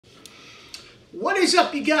What is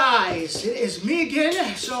up, you guys? It is me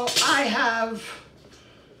again. So I have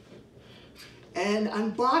an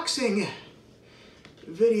unboxing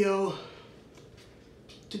video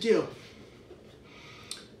to do.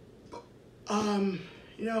 You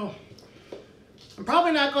know, I'm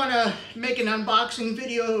probably not going to make an unboxing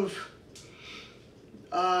video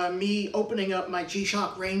of me opening up my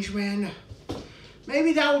G-Shock Rangeman.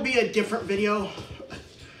 Maybe that will be a different video.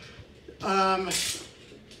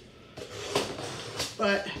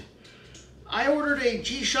 But I ordered a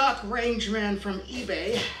G-Shock Rangeman from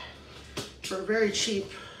eBay for very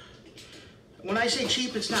cheap. When I say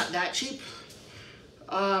cheap, it's not that cheap.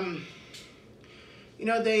 You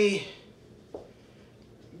know, they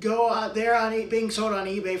go out there on being sold on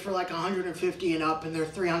eBay for like $150 and up, and they're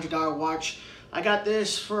 $300 watch. I got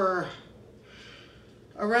this for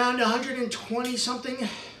around 120 something.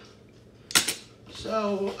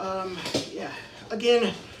 So yeah,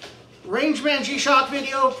 again, Rangeman G-Shock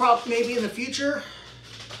video, maybe in the future.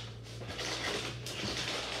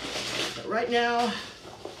 But right now,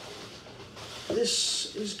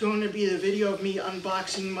 this is going to be the video of me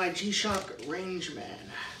unboxing my G-Shock Rangeman.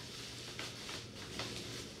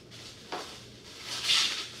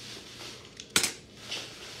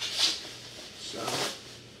 So,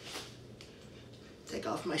 take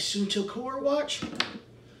off my soon-to-core watch.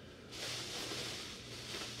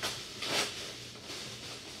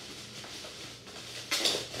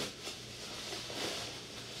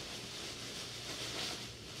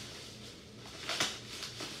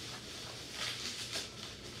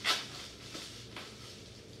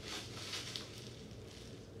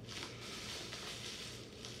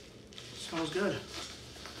 Smells good.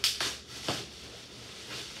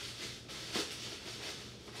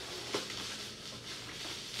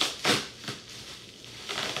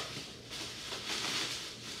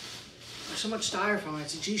 There's so much styrofoam.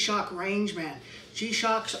 It's a G-Shock Rangeman.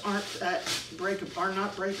 G-Shocks are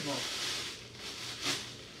not breakable.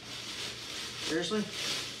 Seriously?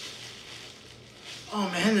 Oh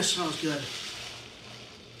man, this smells good.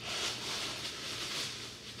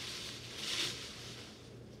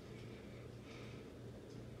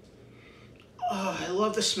 Oh, I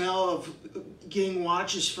love the smell of getting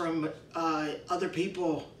watches from other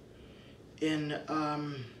people in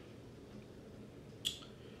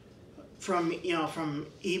from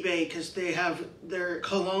eBay, because they have their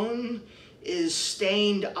cologne is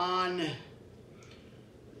stained on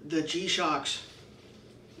the G-Shocks.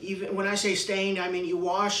 Even when I say stained, I mean you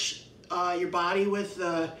wash your body with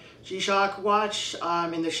the G-Shock watch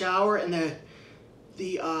in the shower, and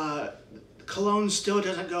the cologne still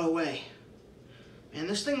doesn't go away. Man,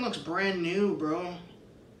 this thing looks brand new, bro.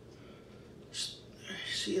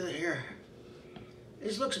 See it here.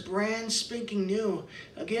 This looks brand spanking new.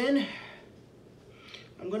 Again,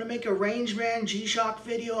 I'm gonna make a Rangeman G-Shock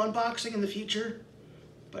video unboxing in the future,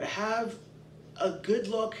 but have a good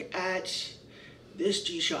look at this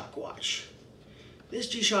G-Shock watch. This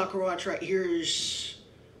G-Shock watch right here is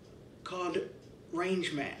called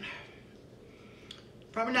Rangeman.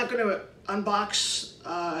 Probably not gonna unbox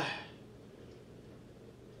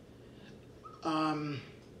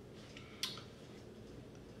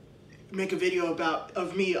make a video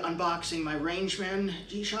of me unboxing my Rangeman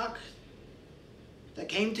G-Shock that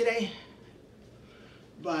came today,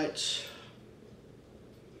 but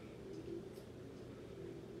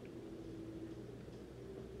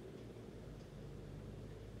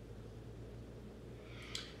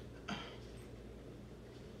oh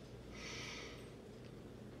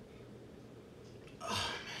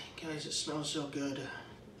man, guys, it smells so good.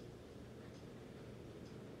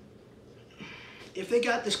 If they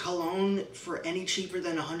got this cologne for any cheaper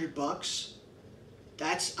than $100,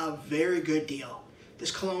 that's a very good deal.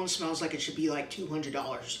 This cologne smells like it should be like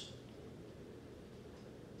 $200.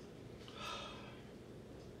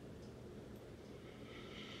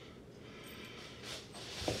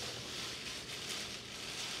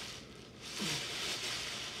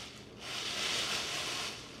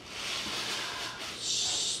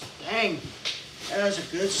 Dang, that is a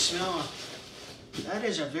good smell. That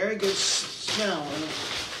is a very good smell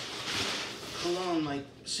of cologne, like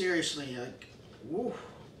seriously, like, woo.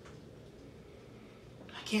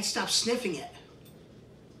 I can't stop sniffing it.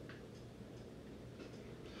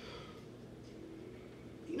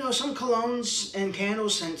 You know, some colognes and candle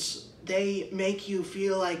scents, they make you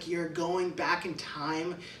feel like you're going back in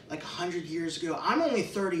time, like 100 years ago. I'm only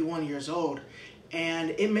 31 years old,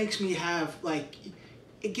 and it makes me have, like,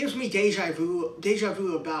 it gives me deja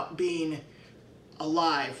vu about being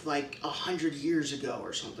alive like 100 years ago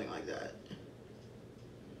or something like that.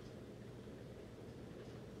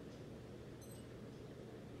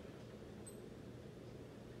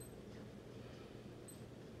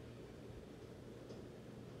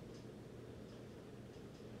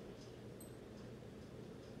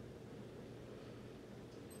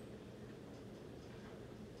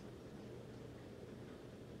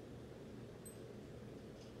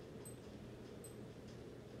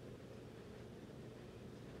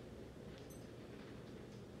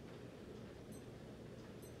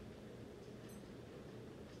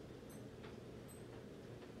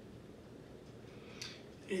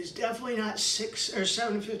 It is definitely not 6 or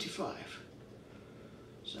 7:55.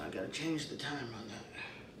 So I gotta change the time on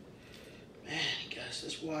that. Man, guys,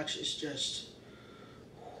 this watch is just...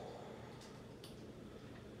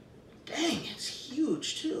 Dang, it's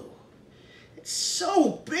huge too. It's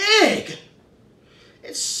so big.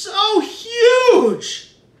 It's so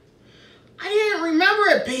huge. I didn't remember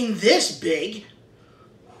it being this big.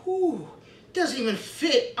 Whew. It doesn't even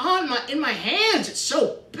fit in my hands. It's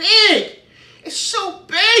so big. It's so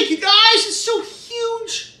big, you guys. It's so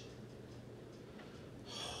huge.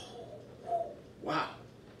 Wow.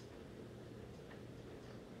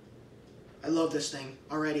 I love this thing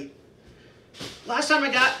already. Last time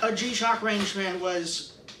I got a G-Shock Rangeman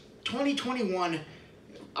was 2021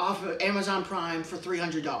 off of Amazon Prime for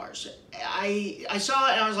 $300. I saw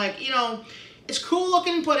it and I was like, you know, it's cool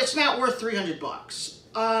looking, but it's not worth 300 bucks.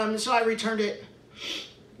 So I returned it,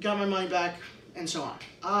 got my money back, and so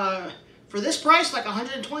on. For this price, like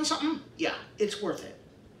 120 something, yeah, it's worth it.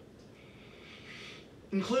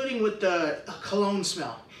 Including with the cologne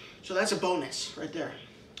smell. So that's a bonus right there.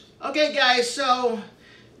 Okay, guys, so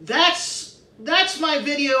that's my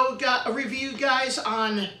video. Got a review, guys,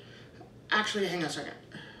 on... Actually, hang on a second.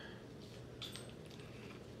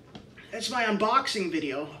 That's my unboxing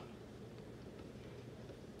video.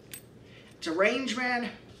 It's a Rangeman.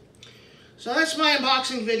 So that's my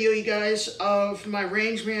unboxing video, you guys, of my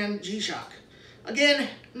Rangeman G-Shock. Again,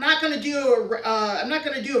 I'm not gonna do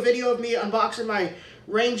a video of me unboxing my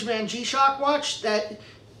Rangeman G-Shock watch that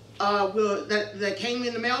that came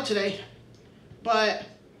in the mail today, but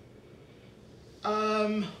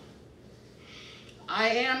I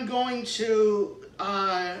am going to.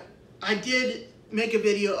 I did make a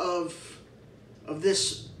video of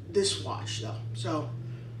this watch though, so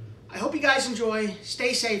I hope you guys enjoy.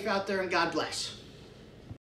 Stay safe out there, and God bless.